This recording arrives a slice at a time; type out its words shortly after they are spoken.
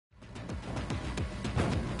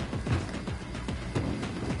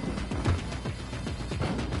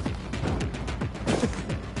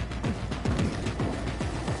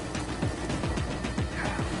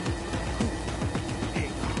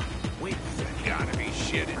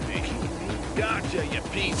shitting me. Gotcha, you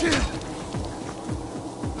piece.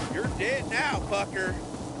 You're dead now, fucker.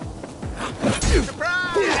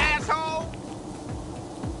 Surprise, asshole!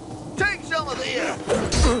 Take some of this.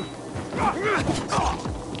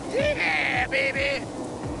 Yeah, baby.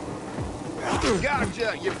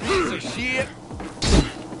 Gotcha, you piece of shit.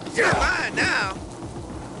 You're mine now.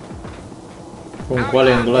 Con quale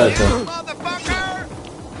inglese? Motherfucker!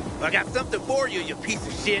 I got something for you, you piece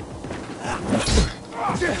of shit.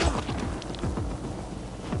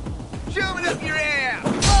 Shove it up your ass!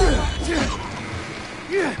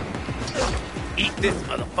 Eat this,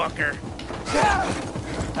 motherfucker!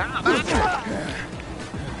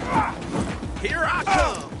 Here I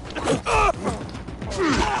come!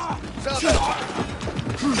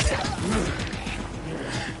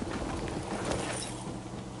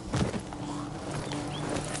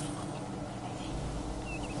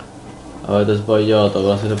 Avete sbagliato, ve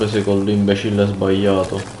la siete presi con l'imbecille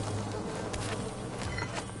sbagliato.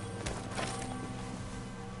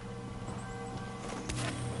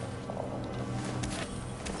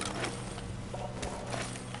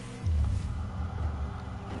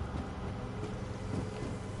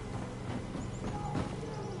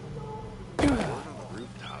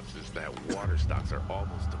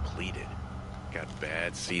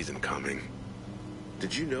 Season coming.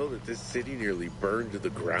 Did you know that this city nearly burned to the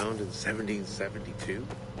ground in 1772?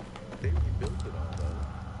 They rebuilt it all,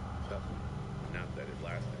 though. Not that it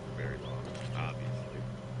lasted for very long, obviously.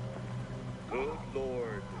 Good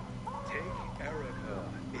Lord, take Erica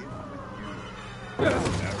in with you.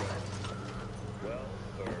 Erica, well,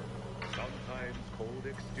 sir, sometimes cold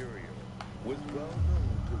exterior was well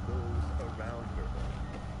known to those around her.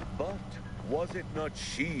 But was it not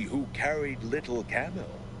she who carried little Camel,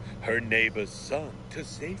 her neighbor's son, to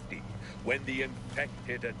safety when the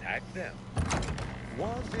infected attacked them?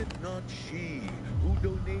 Was it not she who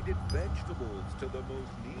donated vegetables to the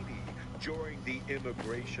most needy during the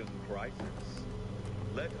immigration crisis?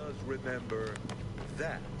 Let us remember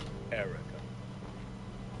that, Erica.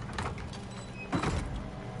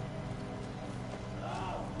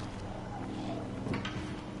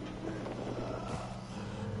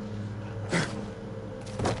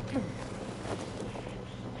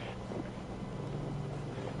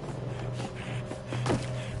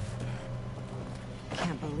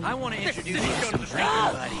 I want to introduce you to some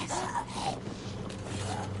drinking buddies.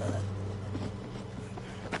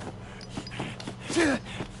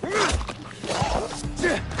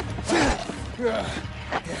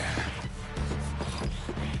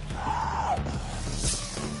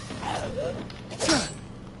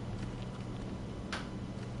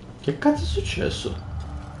 Che cazzo è successo?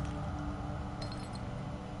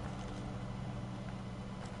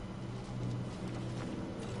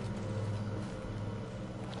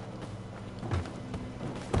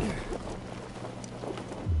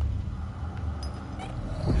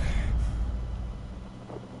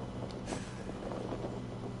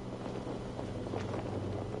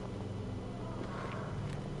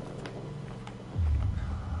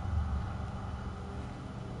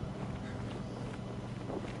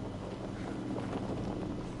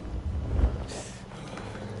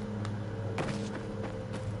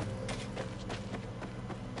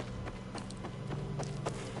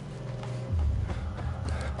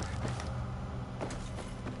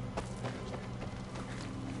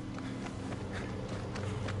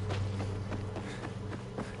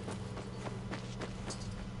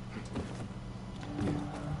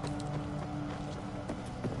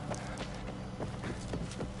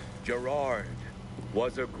 Gerard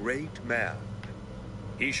was a great man.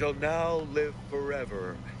 He shall now live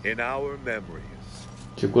forever in our memories.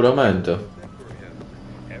 Sicuramente.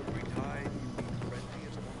 Every time you meet friendly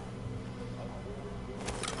as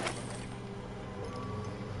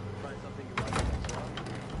Find something you like in this one?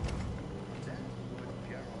 That's what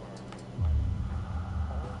Gerard.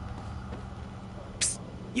 Psst,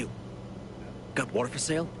 you. Got water for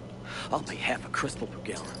sale? I'll pay half a crystal per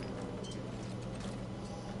gallon.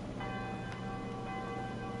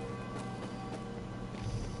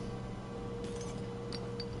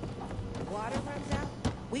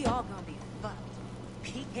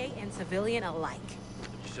 Civilian alike.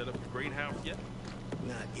 You set up the greenhouse yet?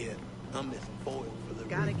 Not yet. I'm missing foil for the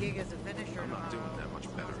Got a gig as a finisher. I'm not doing that much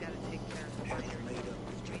better. Got to take care of Have you made up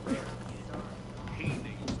the street? He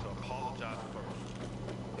needs to apologize first.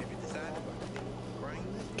 Have you decided? Grain?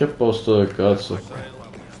 Che posto del cazzo.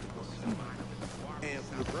 And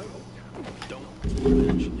for the break. Don't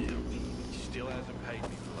mention him. He still hasn't paid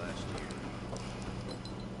me for last year.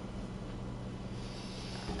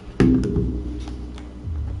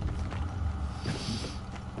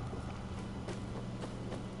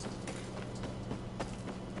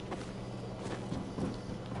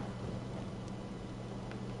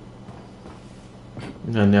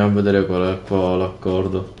 Andiamo a vedere qual è qua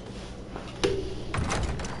l'accordo.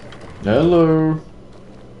 Hello.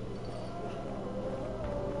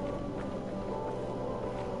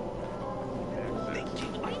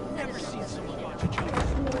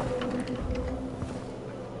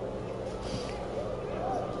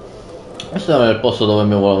 Questo non è il posto dove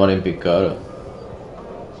mi volevano impiccare.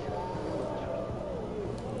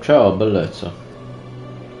 Ciao, bellezza.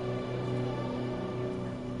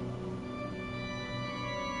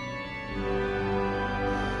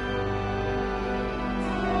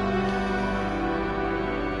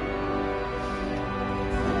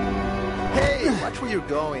 Hey, watch where you're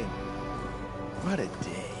going. What a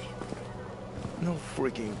day. No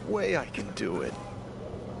freaking way I can do it.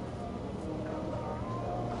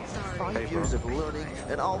 5 years of learning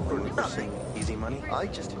and all for nothing. Easy money? I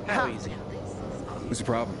just How have. easy? What's the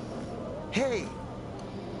problem? Hey,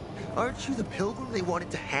 aren't you the pilgrim they wanted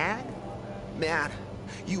to hang? Man,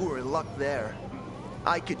 you were in luck there.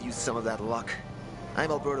 I could use some of that luck. I'm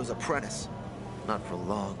Alberto's apprentice. Not for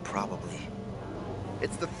long, probably.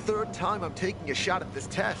 It's the 3rd time I'm taking a shot at this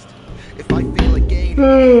test. If I fail again,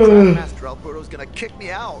 Grandmaster Alberto's gonna kick me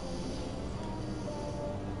out.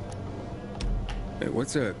 Hey,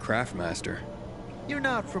 what's a craft master? You're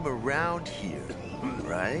not from around here,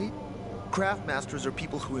 right? Craftmasters are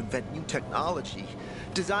people who invent new technology,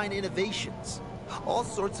 design innovations, all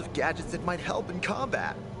sorts of gadgets that might help in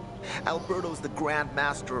combat. Alberto's the Grand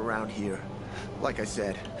Master around here. Like I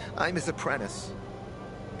said, I'm his apprentice.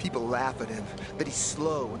 People laugh at him, that he's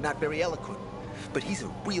slow and not very eloquent, but he's a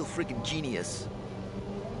real friggin' genius.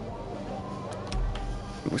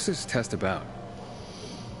 What's this test about?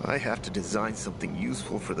 I have to design something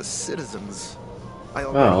useful for the citizens. I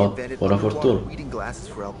already invented buona underwater fortuna. reading glasses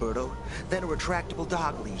for Alberto, then a retractable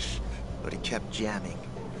dog leash, but he kept jamming.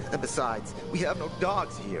 And besides, we have no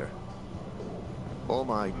dogs here. All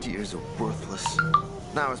my ideas are worthless.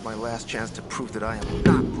 Now is my last chance to prove that I am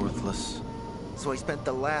not worthless. So I spent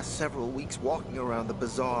the last several weeks walking around the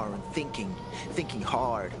bazaar and thinking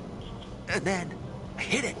hard. And then, I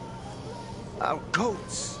hit it. Our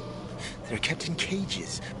goats. They're kept in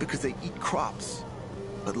cages because they eat crops.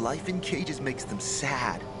 But life in cages makes them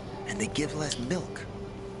sad, and they give less milk.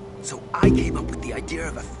 So I came up with the idea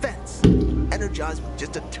of a fence, energized with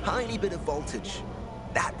just a tiny bit of voltage.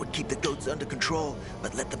 That would keep the goats under control,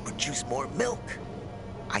 but let them produce more milk.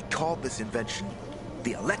 I called this invention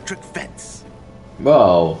the electric fence.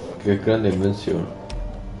 Wow, che grande invenzione.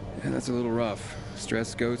 Yeah, that's a little rough.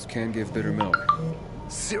 Stressed goats can give bitter milk.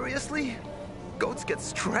 Seriously? Goats get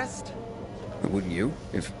stressed? But wouldn't you,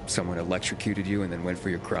 if someone electrocuted you and then went for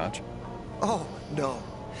your crotch? Oh, no.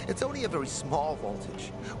 It's only a very small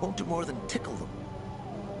voltage. Won't do more than tickle them.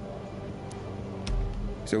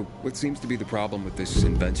 So, what seems to be the problem with this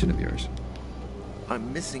invention of yours?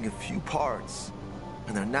 I'm missing a few parts,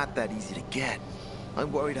 and they're not that easy to get.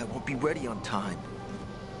 I'm worried I won't be ready on time.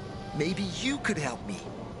 Maybe you could help me.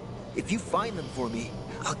 If you find them for me,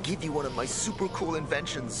 I'll give you one of my super cool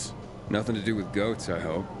inventions. Nothing to do with goats, I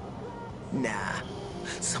hope. Nah,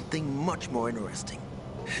 something much more interesting.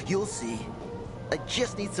 You'll see. I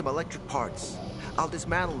just need some electric parts. I'll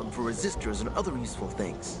dismantle them for resistors and other useful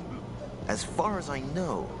things. As far as I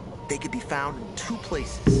know, they could be found in 2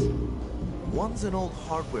 places. One's an old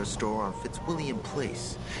hardware store on Fitzwilliam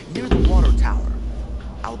Place, near the water tower.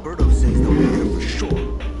 Alberto says they'll be there for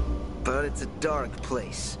sure. But it's a dark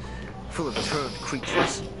place, full of turned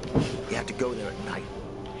creatures. You have to go there at night.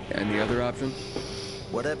 And the other option?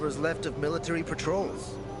 Whatever's left of military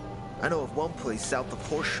patrols. I know of one place south of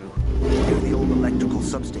Horseshoe, near the old electrical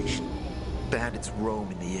substation. Bandits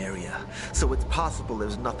roam in the area, so it's possible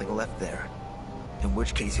there's nothing left there. In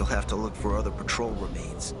which case you'll have to look for other patrol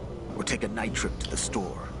remains, or take a night trip to the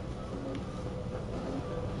store.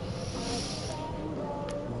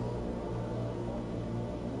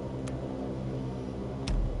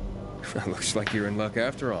 Looks like you're in luck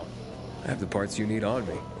after all. I have the parts you need on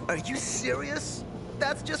me. Are you serious?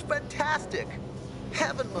 That's just fantastic!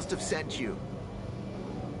 Heaven must have sent you.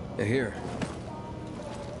 Here.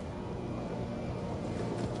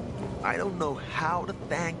 I don't know how to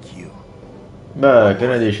thank you. Beh, che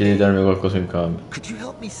ne dici di darmi qualcosa in cambio? Could you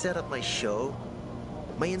help me set up my show?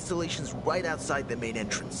 My installation's right outside the main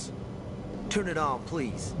entrance. Turn it on,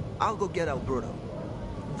 please. I'll go get Alberto.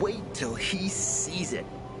 Wait till he sees it.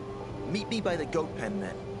 Meet me by the goat pen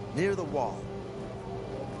then, near the wall.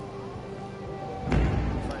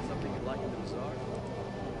 Find something you like in the bazaar?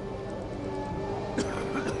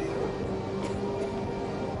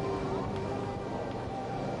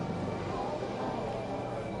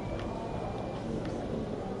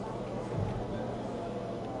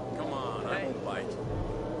 Come on, I won't bite.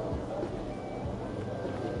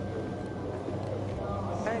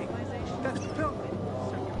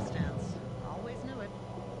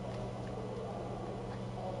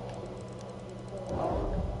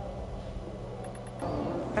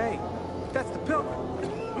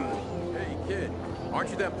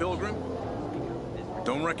 that, Pilgrim?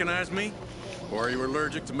 Don't recognize me? Or are you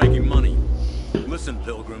allergic to making money? Listen,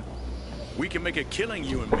 Pilgrim. We can make a killing,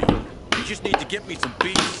 you and me. You just need to get me some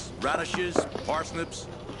beets, radishes, parsnips.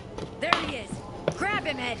 There he is. Grab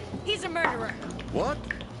him, Ed. He's a murderer. What?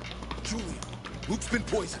 Julian, Luke's been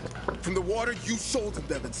poisoned. From the water you sold him,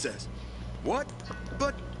 Devin says. What?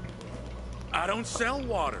 But I don't sell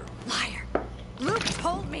water. Liar. Luke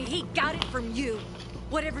told me he got it from you.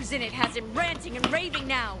 Whatever's in it has him ranting and raving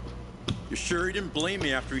now. You sure he didn't blame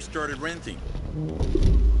me after he started renting?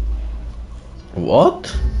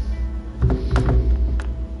 What?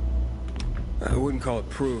 I wouldn't call it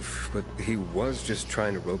proof, but he was just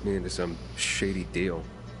trying to rope me into some shady deal.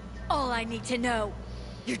 All I need to know.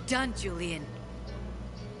 You're done, Julian.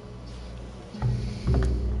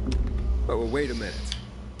 Oh, well, wait a minute.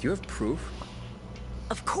 Do you have proof?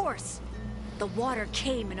 Of course. The water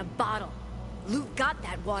came in a bottle. Luke got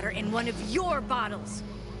that water in one of your bottles.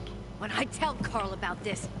 When I tell Carl about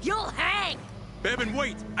this, you'll hang! Bevan,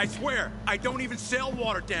 wait! I swear, I don't even sell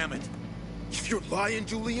water, damn it! If you're lying,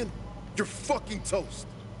 Julian, you're fucking toast.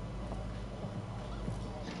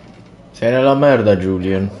 Sei nella merda,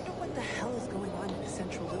 Julian. What the hell is going on in the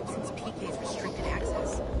central loop since PK's restricted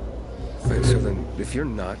access? Wait, so then, if you're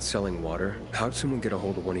not selling water, how'd someone get a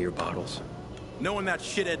hold of one of your bottles? Knowing that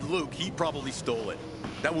shithead Luke, he probably stole it.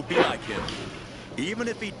 That would be like him. Even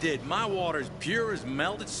if he did, my water's pure as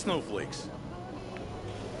melted snowflakes.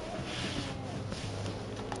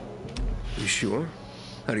 You sure?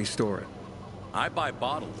 How do you store it? I buy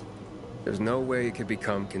bottles. There's no way it could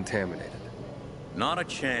become contaminated. Not a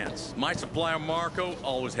chance. My supplier Marco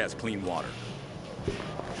always has clean water.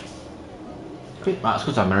 Ma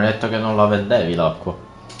scusa, mi hanno detto che non la vendevi l'acqua.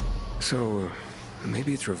 So,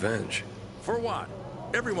 maybe it's revenge. For what?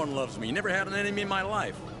 Everyone loves me. Never had an enemy in my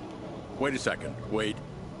life. Wait a second. Wait.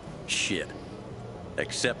 Shit.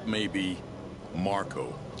 Except maybe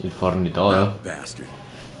Marco. Il fornitore? That bastard.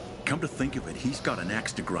 Come to think of it, he's got an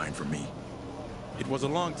axe to grind for me. It was a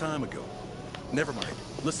long time ago. Never mind.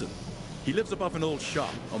 Listen. He lives above an old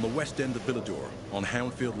shop on the west end of Villador, on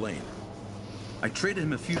Houndfield Lane. I traded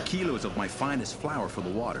him a few kilos of my finest flour for the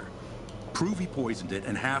water. Prove he poisoned it,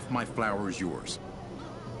 and half my flour is yours.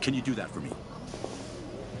 Can you do that for me?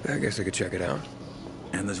 I guess I could check it out.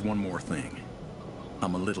 And there's one more thing.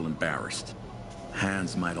 I'm a little embarrassed.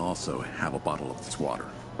 Hans might also have a bottle of this water.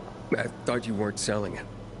 I thought you weren't selling it.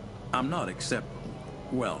 I'm not, except,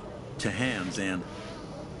 well, to Hans, and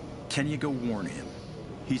can you go warn him?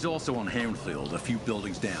 He's also on Houndfield, a few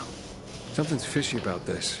buildings down. Something's fishy about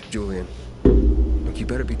this, Julian. Look, you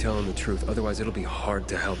better be telling the truth, otherwise it'll be hard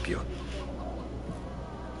to help you.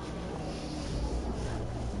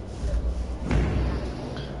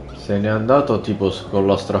 Se n'è andato tipo con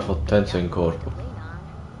la strafottenza in corpo.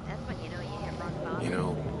 You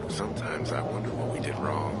know, sometimes I wonder what we did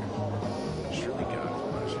wrong. Surely God is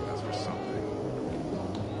punishing us for something.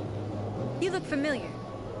 You look familiar.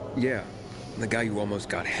 Yeah, the guy who almost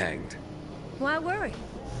got hanged. Why worry?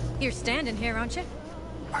 You're standing here, aren't you?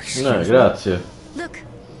 No, grazie. Look,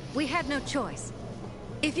 we had no choice.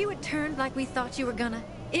 If you had turned like we thought you were gonna,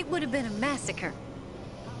 it would have been a massacre.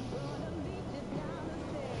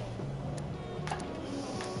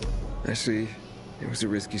 I see. It was a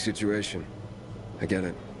risky situation. I get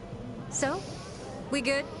it. So? We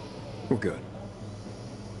good? We're good.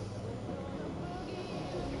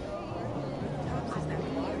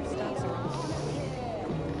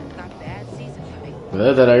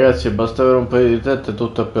 Vedete ragazzi, basta avere un paio di tette e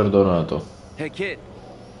tutto è perdonato. Hey kid,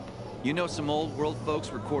 you know some old world folks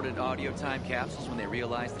recorded audio time capsules when they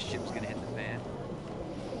realized the shit was gonna hit the fan?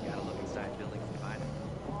 You gotta look inside buildings to find them.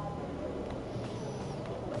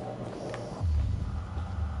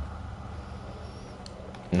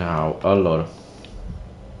 No, allora.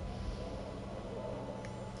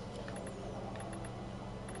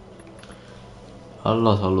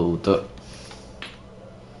 Alla salute.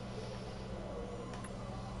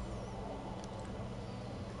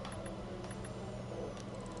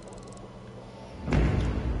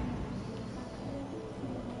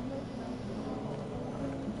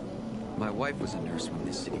 My wife was a nurse when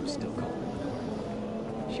this city was still called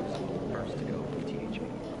Illinois. She was the first to go PTHA.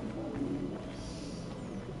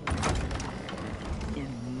 In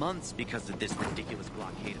months because of this ridiculous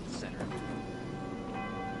blockade of the center.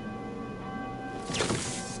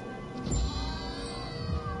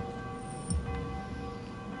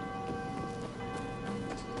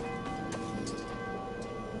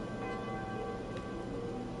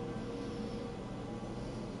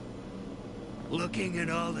 Looking at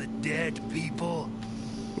all the dead people?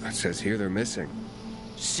 It says here they're missing.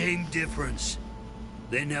 Same difference.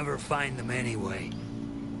 They never find them anyway.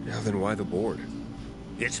 Now then why the board?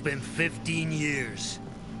 It's been 15 years.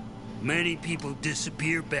 Many people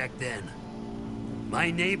disappeared back then. My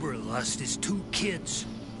neighbor lost his 2 kids.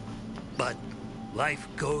 But life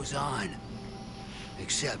goes on.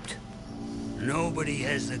 Except, nobody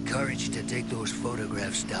has the courage to take those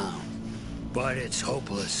photographs down. But it's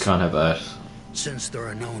hopeless. Can't have us. Since there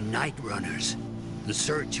are no night runners, the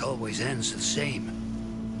search always ends the same.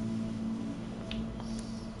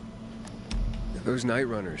 Those night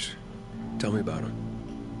runners. Tell me about them.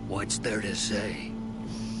 What's there to say?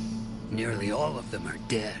 Nearly all of them are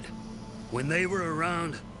dead. When they were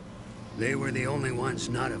around, they were the only ones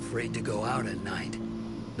not afraid to go out at night.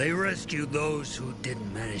 They rescued those who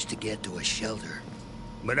didn't manage to get to a shelter.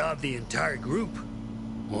 But of the entire group,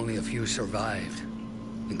 only a few survived,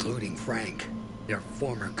 including Frank, their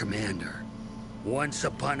former commander. Once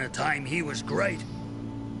upon a time, he was great.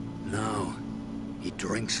 Now, he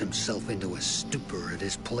drinks himself into a stupor at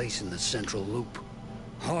his place in the Central Loop.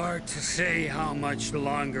 Hard to say how much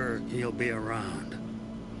longer he'll be around.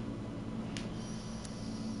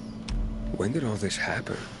 When did all this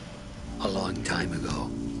happen? A long time ago.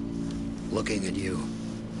 Looking at you,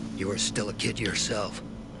 you were still a kid yourself.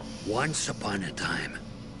 Once upon a time,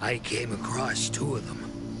 I came across 2 of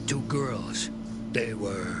them. 2 girls. They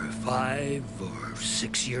were 5 or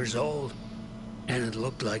 6 years old, and it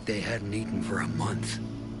looked like they hadn't eaten for a month.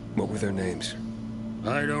 What were their names?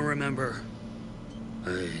 I don't remember.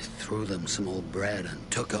 I threw them some old bread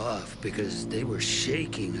and took off because they were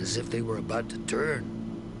shaking as if they were about to turn.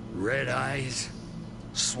 Red eyes,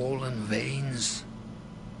 swollen veins.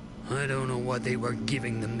 I don't know what they were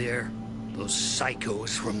giving them there. Those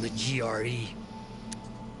psychos from the GRE.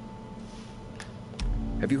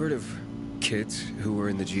 Have you heard of kids who were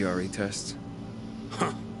in the GRE tests?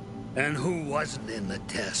 Huh. And who wasn't in the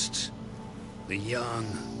tests? The young,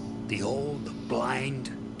 the old, the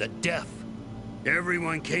blind, the deaf.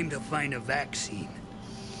 Everyone came to find a vaccine.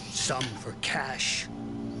 Some for cash.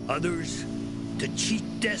 Others to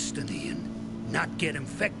cheat destiny and not get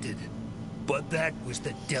infected. But that was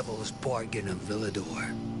the devil's bargain of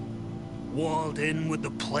Villador. Walled in with the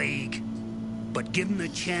plague, but given the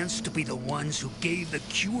chance to be the ones who gave the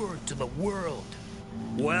cure to the world.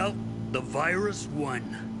 Well, the virus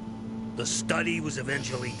won. The study was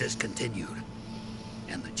eventually discontinued.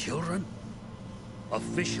 And the children?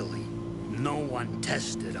 Officially, no one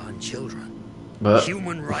tested on children. But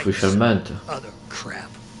Human rights, ufficialmente. other crap.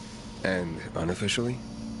 And unofficially?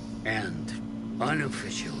 And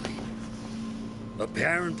unofficially.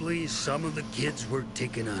 Apparently, some of the kids were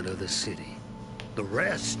taken out of the city. The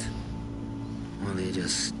rest, well, they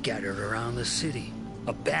just scattered around the city,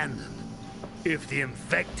 abandoned. If the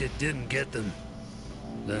infected didn't get them,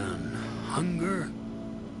 then hunger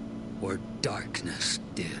or darkness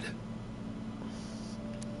did.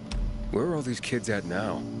 Where are all these kids at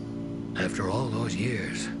now? After all those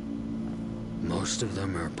years, most of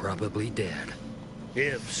them are probably dead.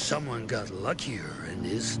 If someone got luckier and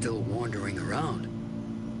is still wandering around,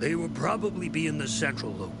 they will probably be in the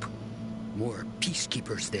Central Loop. More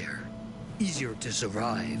peacekeepers there. Easier to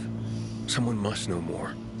survive. Someone must know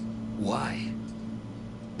more. Why?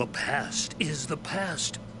 The past is the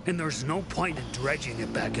past, and there's no point in dredging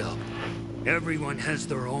it back up. Everyone has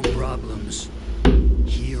their own problems.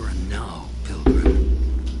 Here and now,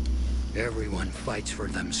 Pilgrim. Everyone fights for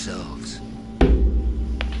themselves.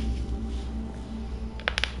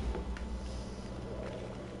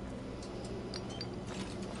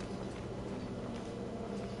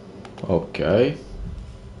 Okay.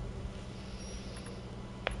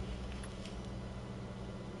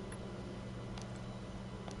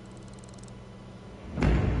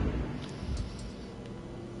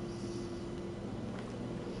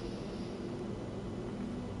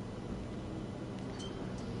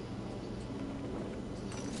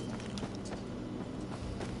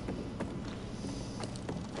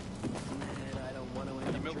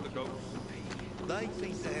 They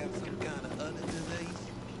seem to have some kind of other disease.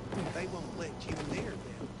 They won't let you near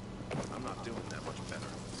them. I'm not doing that much better.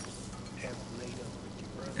 Haven't made up with you,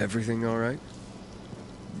 brother. Everything all right?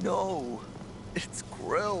 No, it's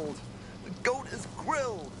grilled. The goat is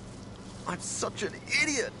grilled. I'm such an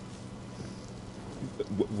idiot.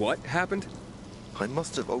 What happened? I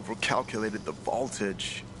must have overcalculated the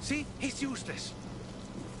voltage. See, he's useless.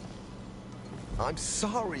 I'm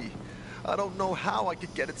sorry. I don't know how I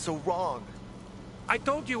could get it so wrong. I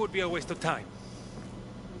told you it would be a waste of time.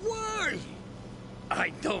 Why?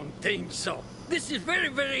 I don't think so. This is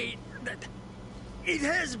very... It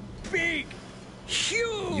has big,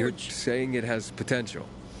 huge... You're saying it has potential?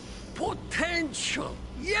 Potential,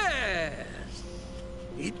 yes.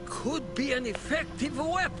 It could be an effective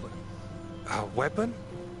weapon. A weapon?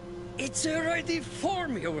 It's a ready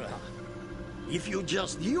formula. If you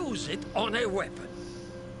just use it on a weapon,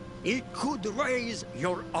 it could raise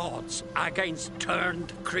your odds against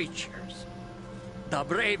turned creatures. The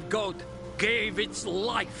brave goat gave its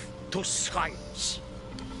life to science.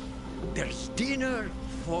 There's dinner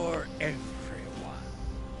for everyone.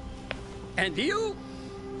 And you?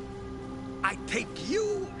 I take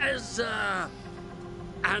you as,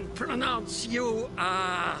 and pronounce you,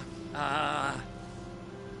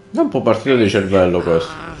 È un po' partito di cervello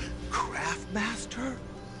questo. Craftmaster?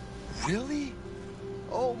 Really?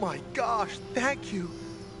 Oh my gosh, thank you.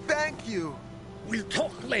 Thank you. We'll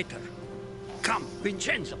talk later. Come,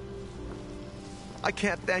 Vincenzo. I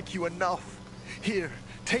can't thank you enough. Here,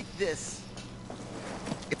 take this.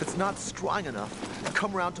 If it's not strong enough,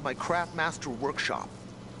 come around to my Craftmaster workshop.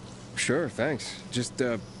 Sure, thanks. Just,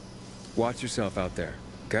 watch yourself out there,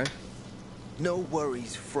 okay? No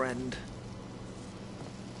worries, friend.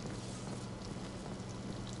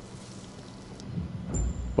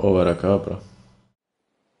 Povera capra.